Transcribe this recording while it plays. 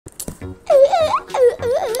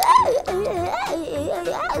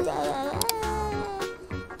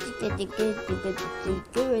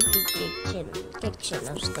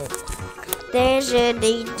There's a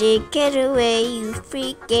DJ getaway, you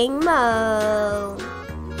freaking Mo.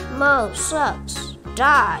 Mo sucks.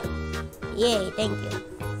 Die. Yay, thank you.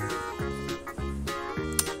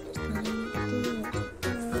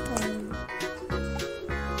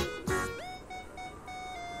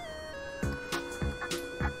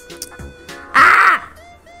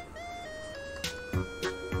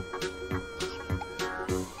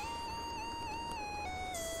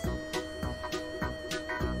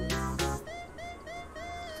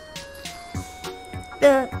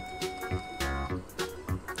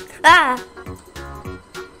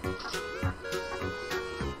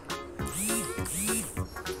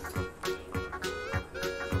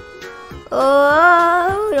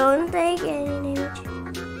 Oh, don't take any damage.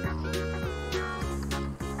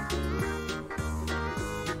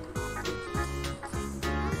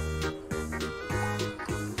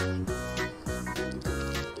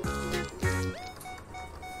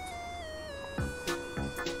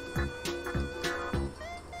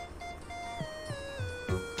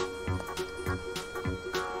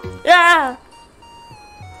 Yeah.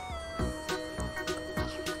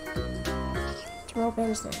 Who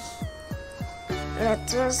opens this?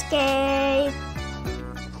 Let's escape.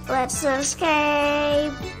 Let's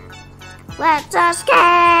escape. Let's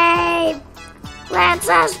escape. Let's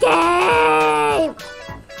escape.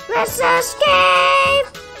 Let's escape.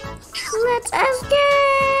 Let's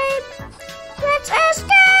escape. Let's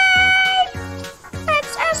escape.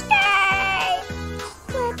 Let's escape.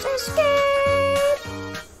 Let's escape.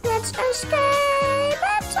 Let's escape.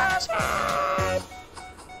 Let's escape.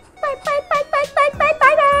 Bye bye bye bye bye bye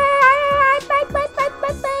bye bye bye bye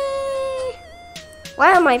bye bye. Why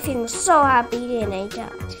am I feeling so happy tonight?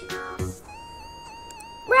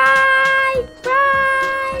 Right,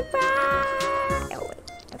 right, right. Oh wait,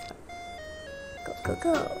 go go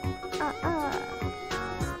go.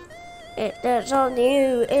 There's all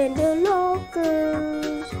new in the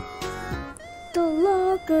lockers. The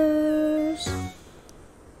lockers.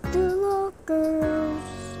 The lockers.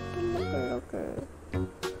 The locker.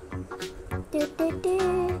 Da da da.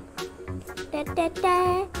 Da da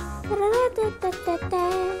da. Da da da da da da.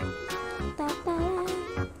 Da da.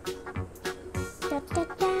 Da da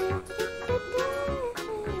da.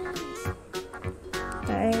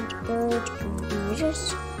 Time to go to computers.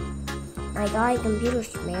 I got computers,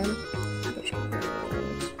 man.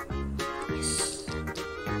 Yes.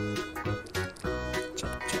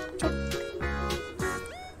 Check, check, check.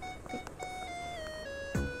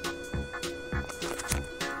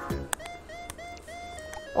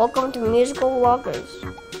 Welcome to Musical Walkers.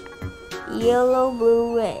 Yellow,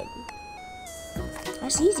 blue, red.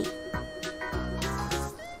 That's easy.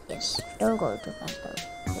 Yes, don't go too fast though.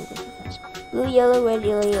 Don't go too fast. Blue, yellow, red,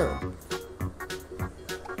 yellow, yellow.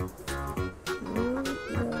 Blue,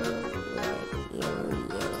 yellow, red, yellow,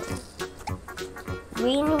 yellow.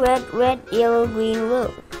 Green, red, red, yellow, green,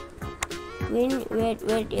 blue. Green, red,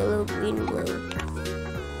 red, yellow, green, blue.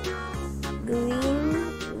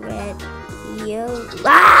 Green, red, yellow.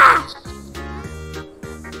 Ah!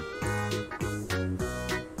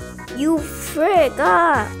 You frick!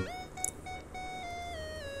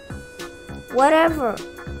 Whatever.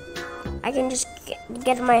 I can just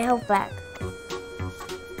get my health back.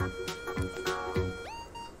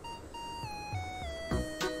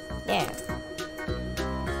 There.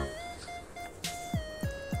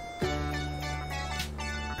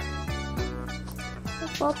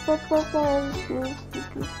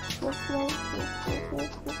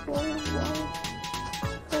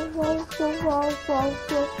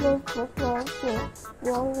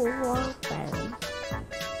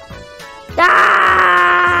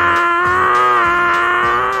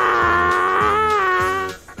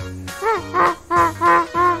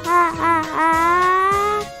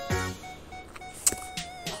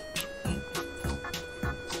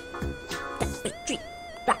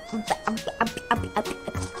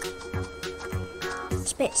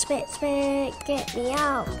 Spit, spit, get me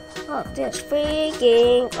out of this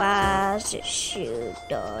freaking glass shoot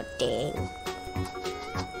the thing.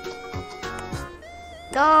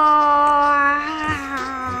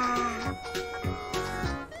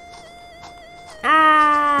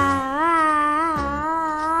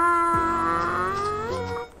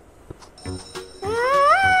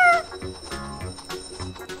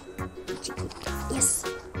 Yes.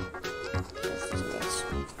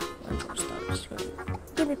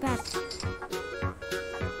 Give me back.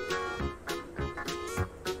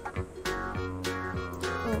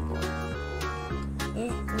 Oh boy.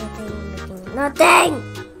 Nothing. Nothing.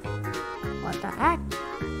 What the heck?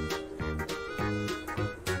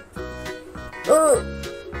 Oh.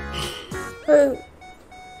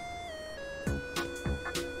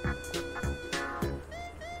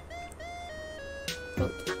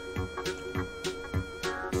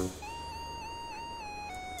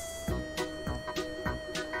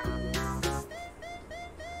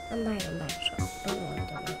 I'm back, so don't worry.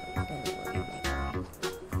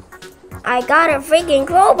 I got a freaking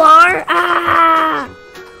crowbar! Ah!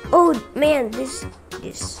 Oh man, this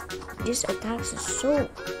attacks is so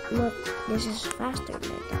much. This is faster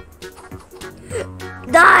than that.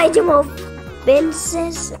 Die, Jimo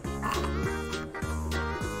Princess!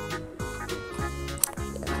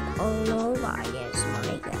 Oh no, yes,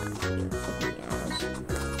 my God.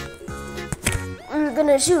 We're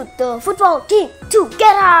gonna shoot the football team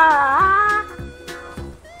together!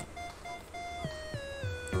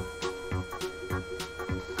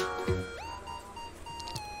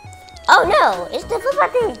 Oh no, it's the football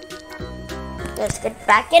team! Let's get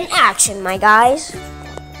back in action, my guys.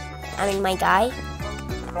 My guy.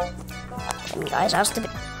 Guys, how's the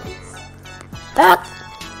back?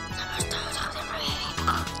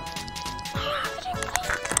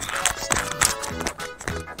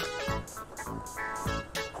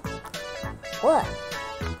 What?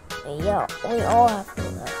 Yo, we all have to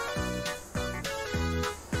know.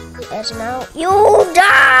 As now, you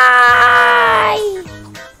die!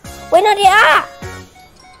 Wait, not yet!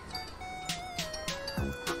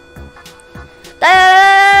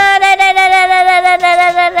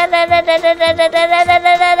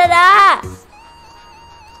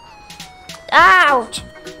 Ouch!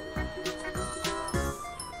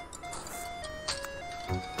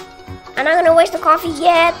 I'm not gonna waste the coffee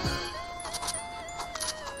yet.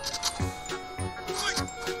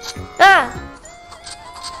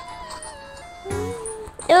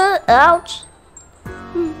 Ouch!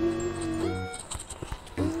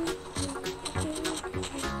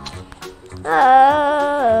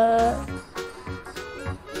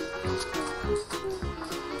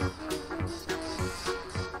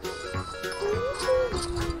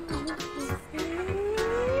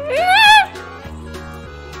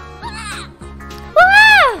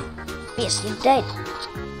 Yes, you did.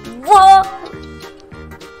 Whoa!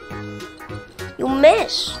 You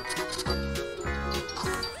missed.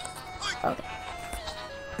 Okay.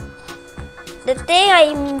 The thing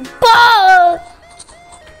I'm good.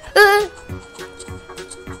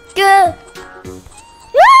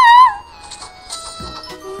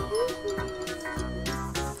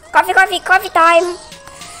 Coffee time.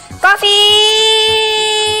 Coffee.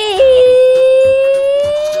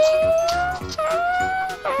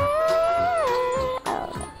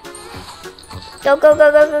 Go.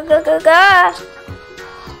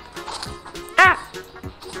 Ah.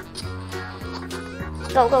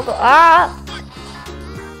 Go. Ah.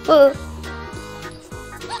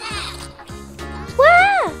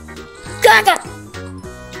 Wow. Gaga.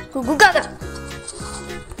 Gaga.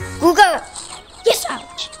 Yes,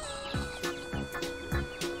 ouch.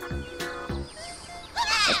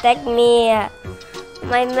 Protect me.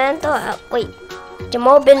 My mental health. Wait.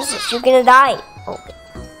 Jamal Bensis, you're gonna die. Okay.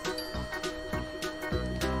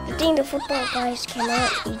 I think the football guys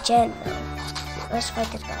cannot regen now. Let's fight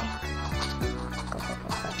this guy. Go.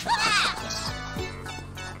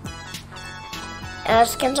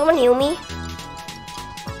 Yes. Can someone heal me?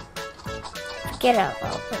 Get out.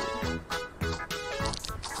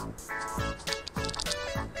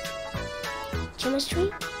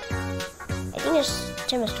 Chemistry? I think it's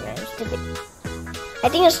chemistry. I'm stupid. I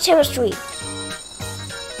think it's chemistry.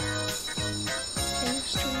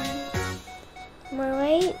 Am I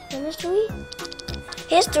right? Chemistry?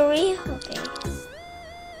 History? Okay.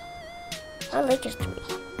 I like history.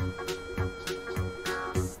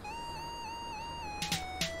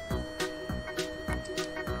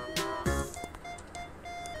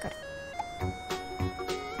 Got it.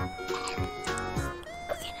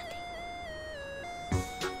 Okay, nothing.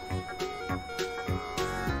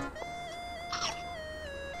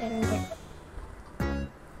 I don't get it.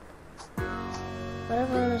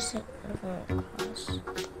 Whatever I said, whatever class.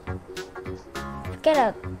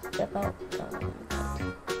 Forget about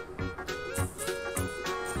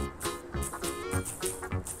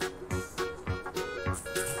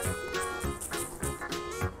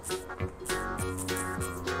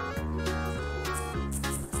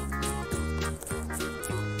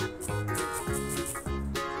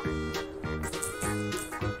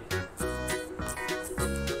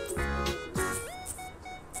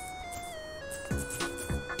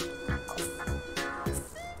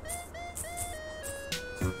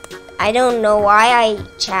I don't know why I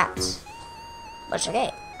chat. But it's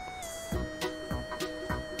okay.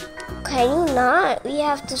 Can you not? We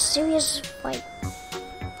have to serious fight.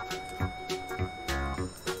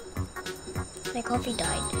 My coffee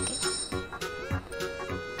died. Okay.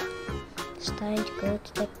 It's time to go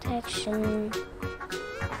to detection.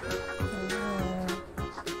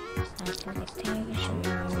 Back to detection.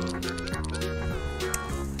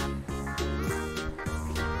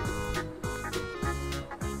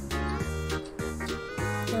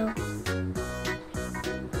 No.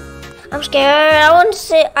 I'm scared. I want to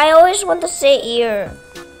sit. I always want to sit here.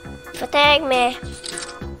 Protect me.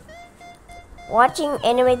 Watching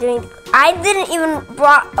anime during. I didn't even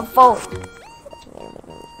brought a phone. Watching anime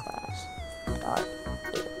during class. Thought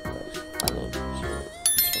it was funny to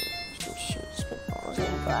shoot spitballs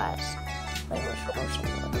in class. But it was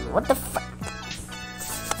forcing. What the fuck?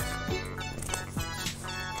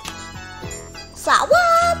 So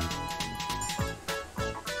what?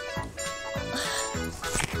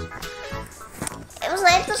 It was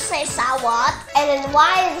nice to say so what, and then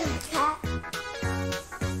why is that?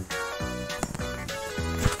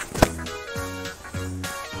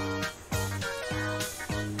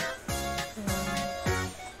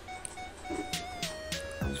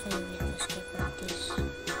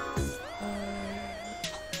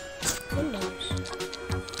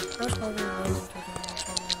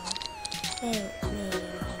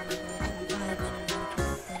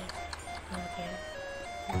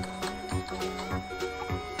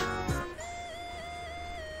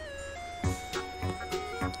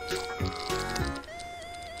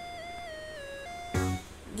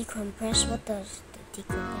 Decompress? What does the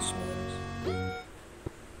decompress mean?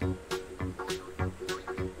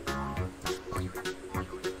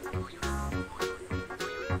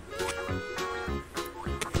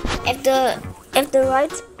 If the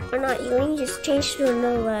rides are not healing, just change to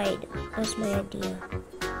another ride. That's my idea.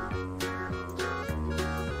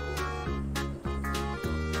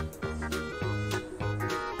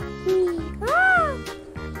 Ah!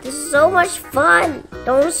 This is so much fun.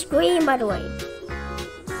 Don't scream, by the way.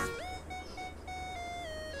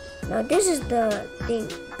 Now this is the thing.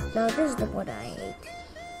 Now this is the part I hate.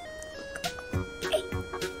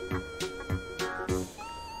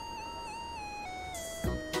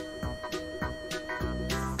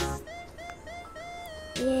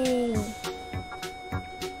 Yay!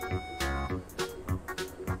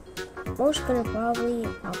 Most gonna probably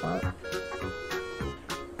pop out.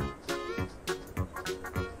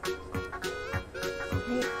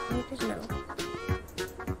 Wait, just no.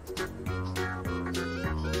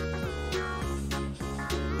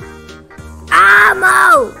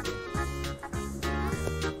 Mo!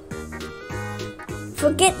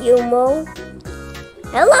 Forget you, Mo.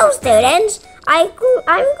 Hello, students. I'm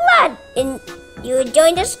glad you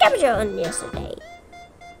joined the scavenger hunt yesterday.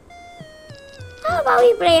 How about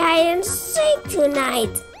we play hide and seek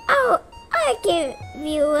tonight? I'll give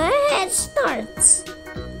you a head start.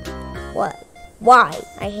 What? Why?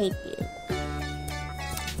 I hate you.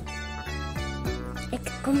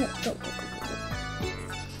 Come on, go.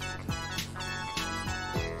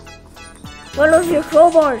 One of your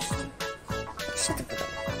crowbars. Shut the fuck up.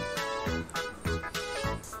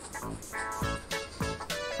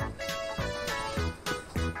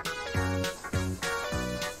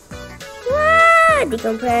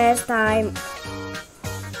 Decompress time.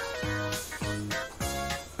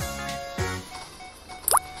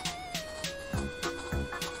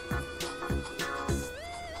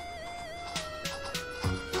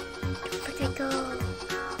 Where'd I go?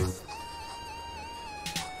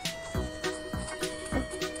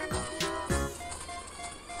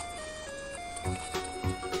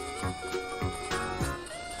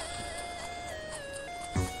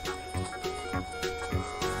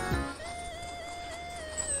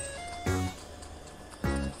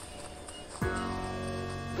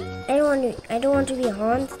 I don't want to be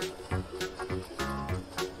haunted.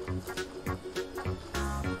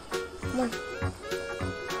 Come on.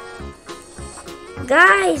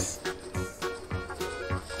 Guys!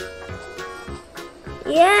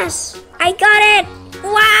 Yes! I got it!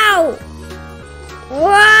 Wow!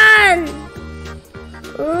 Run!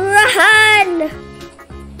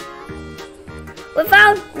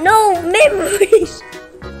 Without no memories!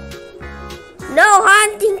 No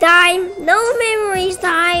hunting time! No memories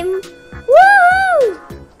time! Woo!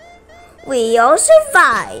 We all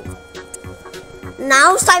survived.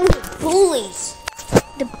 Now it's time for bullies.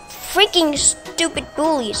 The freaking stupid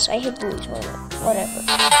bullies. I hate bullies. Whatever.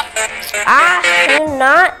 Can you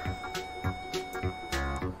not?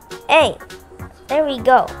 Hey, there we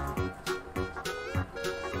go.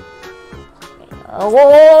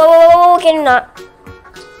 Whoa, can you not?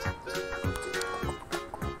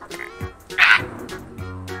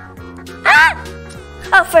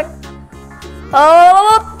 Oh, frick.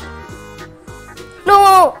 Oh!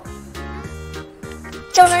 No!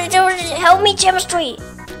 Chemistry, help me, chemistry!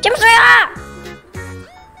 Chemistry, ah!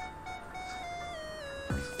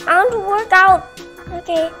 I want to work out.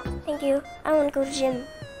 Okay, thank you. I want to go to gym.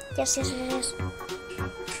 Yes.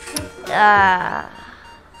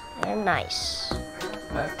 Nice.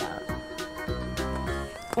 Workout.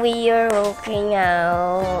 We are working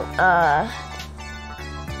out.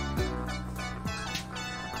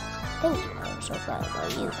 Thank you. I'm so glad about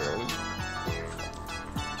you, Billy.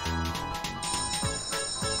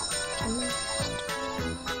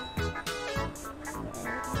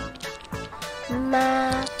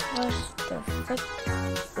 Math. Where's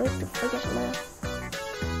the frick is math?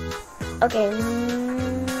 Okay.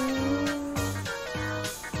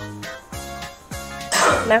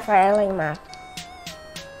 Math, I like math.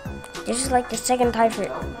 This is like the second time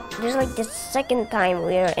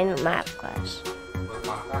we are in math class.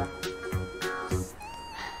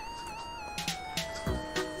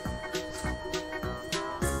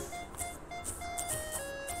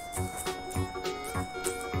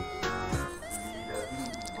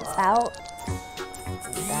 About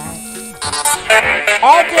that.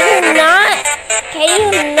 Hey,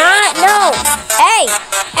 can you not? No. Hey!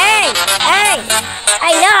 I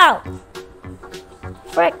know.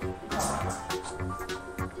 Frick.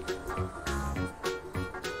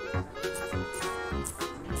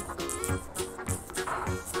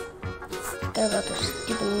 Forgot about this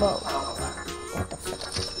stupid mode. What the frick?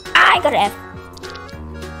 I got an F.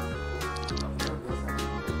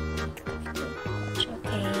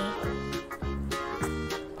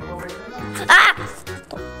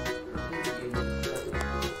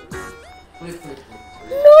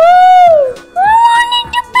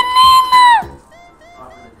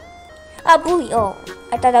 A bully. Oh,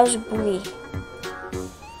 I thought that was a bully.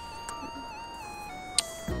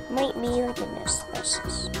 Might be like a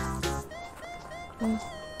nesthesis.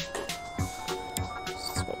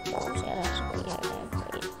 Spitballs, yeah, that's what we have.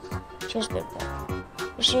 Just spitball.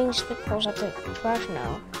 You're shooting spitballs at the trash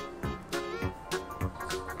now.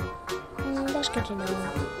 That's good to know.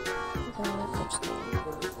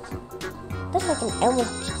 That's like an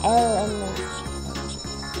element.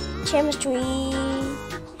 Chemistry.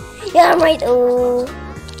 Yeah, I'm right. Oh.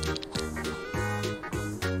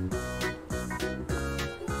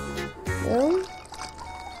 No.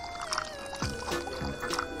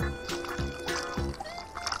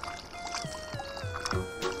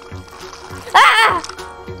 Ah!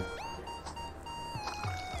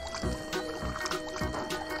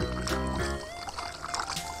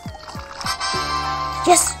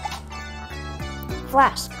 Yes.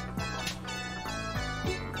 Flask.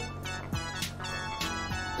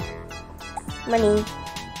 Money.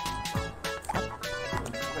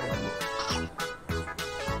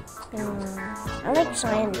 I like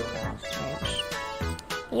science.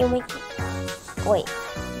 You make. Wait.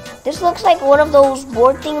 This looks like one of those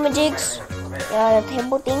board thingamajigs. The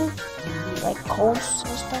table thing. Like codes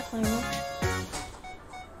and stuff. I know.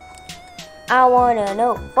 I want a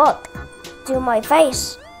notebook to my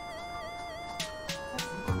face.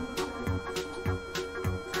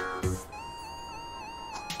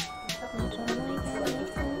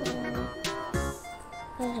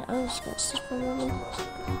 I'm just gonna sit for a moment.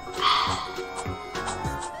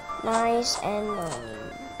 Nice and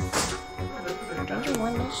don't you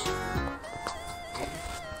want this?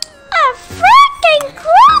 A freaking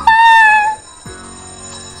crowbar!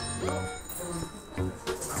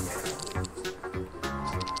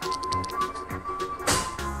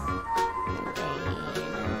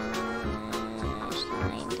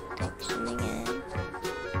 Slime detection again.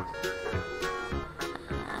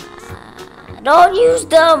 Don't use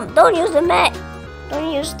them! Don't use them yet!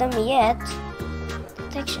 Don't use them yet.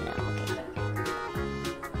 Detection now, okay.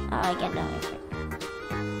 I get that.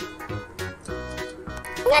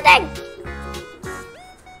 Nothing!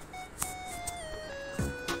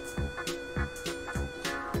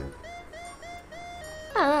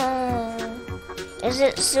 Is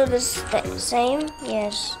it still the same?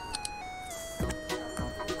 Yes.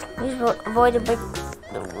 Please avoid the big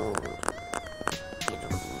rules.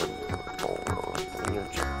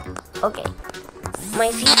 Okay. My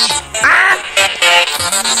feet. Ah!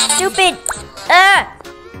 Stupid! Ah!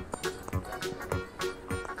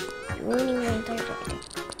 Ruining my entire day.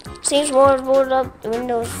 Seems more board up the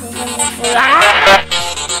windows. Ah!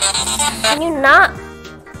 Can you not?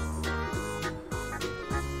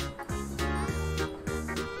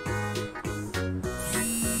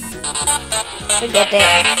 Forget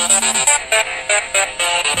that.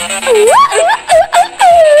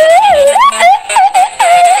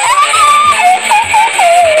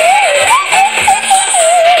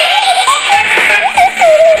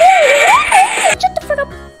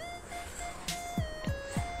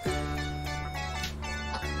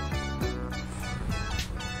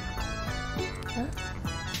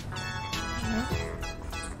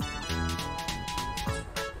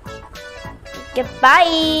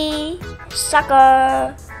 Goodbye,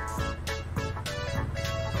 sucker.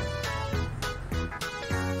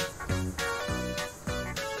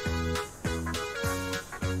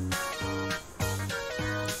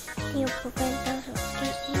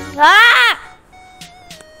 Ah!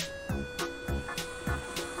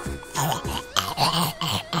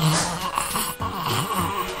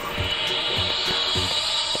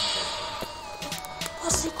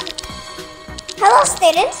 Hello,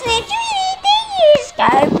 students. Did you use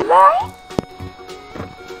Skype?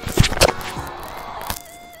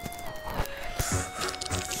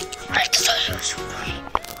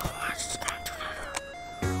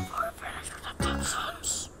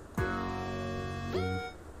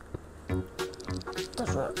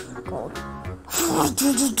 That's what it's called.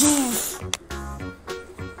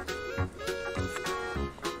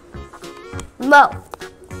 Mo,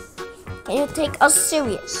 can you take us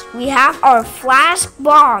serious? We have our flash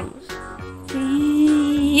bombs.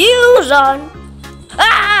 Use on.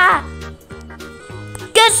 Ah!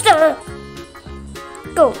 Good stuff.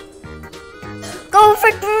 Go. Go,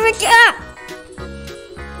 frick, ah!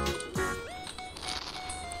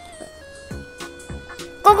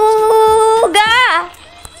 Go, go, ga!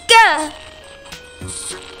 Ga!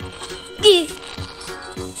 Gi!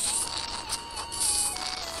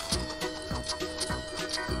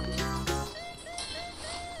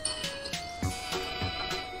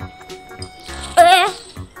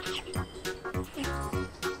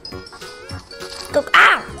 Go,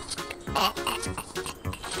 ah!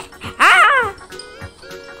 Ah!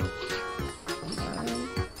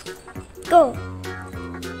 Go.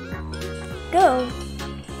 Go.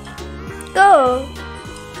 Go.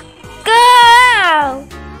 Go!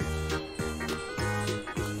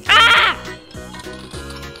 Ah!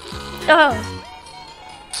 Oh.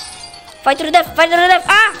 Fight to the death, fight to the death.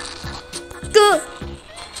 Ah! Go.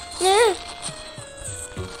 Yeah.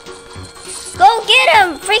 Go get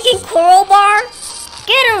him, freaking crowbar.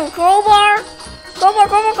 Get him, crowbar. Crowbar,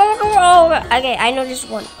 crowbar, crowbar, crowbar. Oh, okay, I know this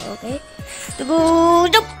one. Okay. Go,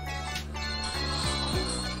 jump.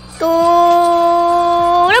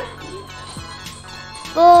 Go, jump.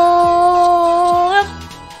 Go, jump.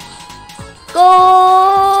 Go.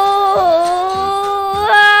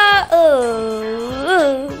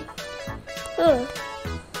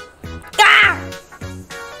 Ah.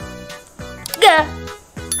 Gah.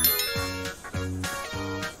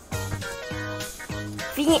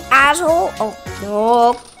 Freaking asshole! Oh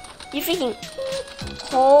no! You freaking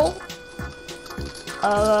hole!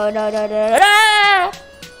 Da da da da da!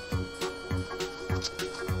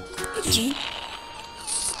 G.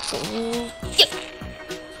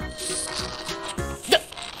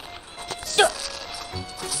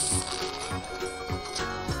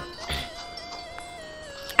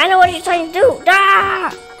 I know what you're trying to do.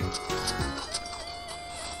 Da!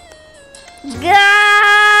 Gah!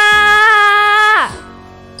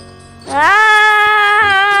 Ah!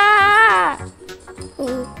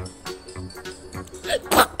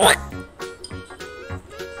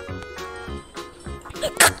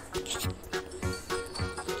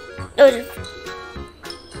 No.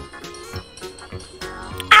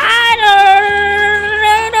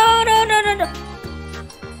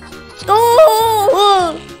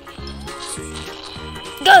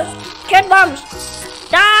 Go! Cat bombs!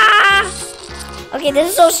 Ah! Okay, this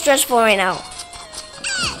is so stressful right now.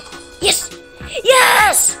 Yes!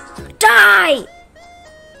 Yes! Die!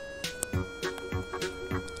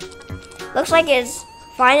 Looks like it's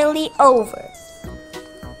finally over.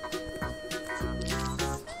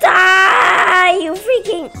 Die! You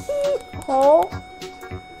freaking hole!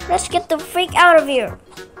 Let's get the freak out of here.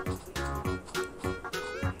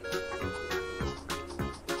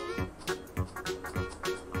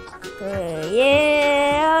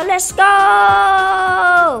 Yeah, let's go!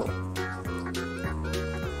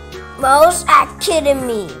 Mo's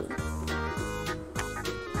Academy.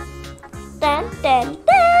 Dun, dun,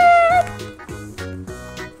 dun.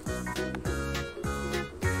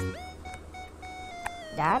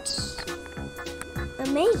 That's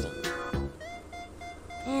amazing.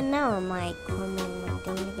 And now am I coming my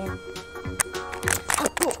thing again?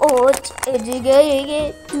 Oh, do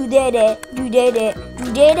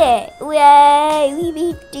that. Yay, we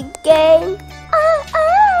beat the game.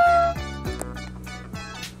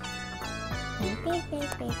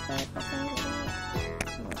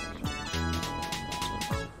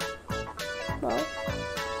 Well,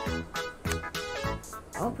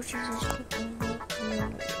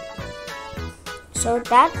 so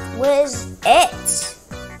that was it.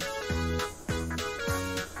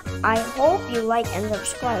 I hope you like and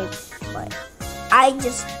subscribe, but I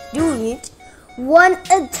just do it one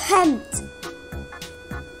attempt.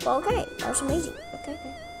 Okay, that was amazing. Okay.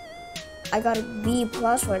 I got a B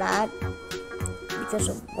plus for that because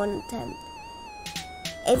of one attempt.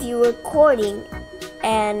 If you were recording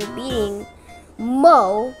and beating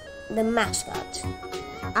Mo, the mascot,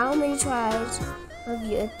 how many tries of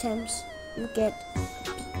your attempts you get B?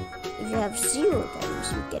 If you have 0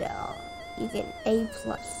 attempts, you get A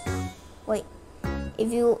plus. Wait,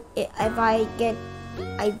 if I get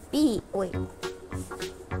a B, wait,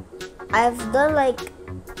 I've done like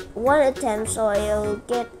 1 attempt, so I'll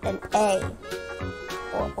get an A.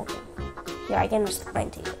 Oh, okay. Here, I can explain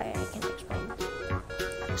to you. I can explain.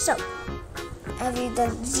 So, have you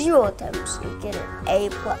done 0 attempts, you get an A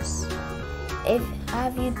plus.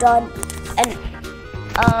 Have you done an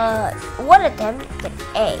 1 attempt, you get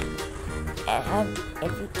A. And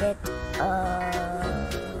if you get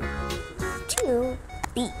 2,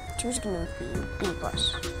 B. 2 is gonna be B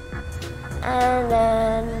plus. And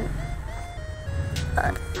then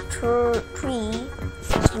 3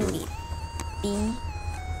 is gonna be B.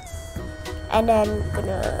 And then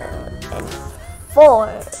 4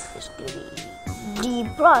 is gonna be D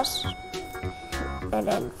plus. And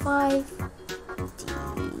then 5 D.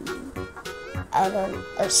 And then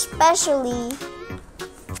especially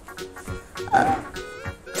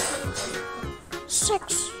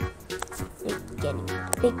 6, you're getting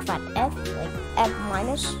big fat F, like F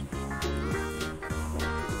minus.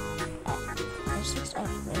 6 F,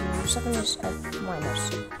 and 7 is F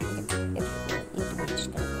minus.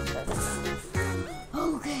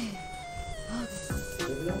 Okay.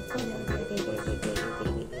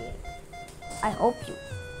 I hope you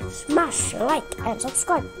smash like and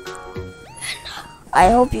subscribe. I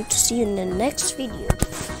hope you to see you in the next video.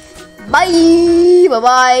 Bye!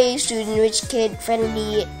 Bye-bye! Student, rich kid,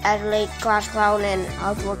 friendly, athlete, class clown, and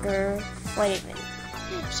outworker. Wait a minute.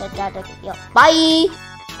 Said that again. Yo, bye!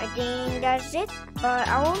 I think that's it. But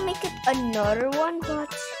I will make it another one,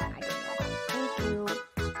 but I don't know. Thank you.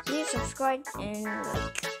 Please subscribe and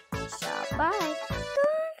like. So, bye!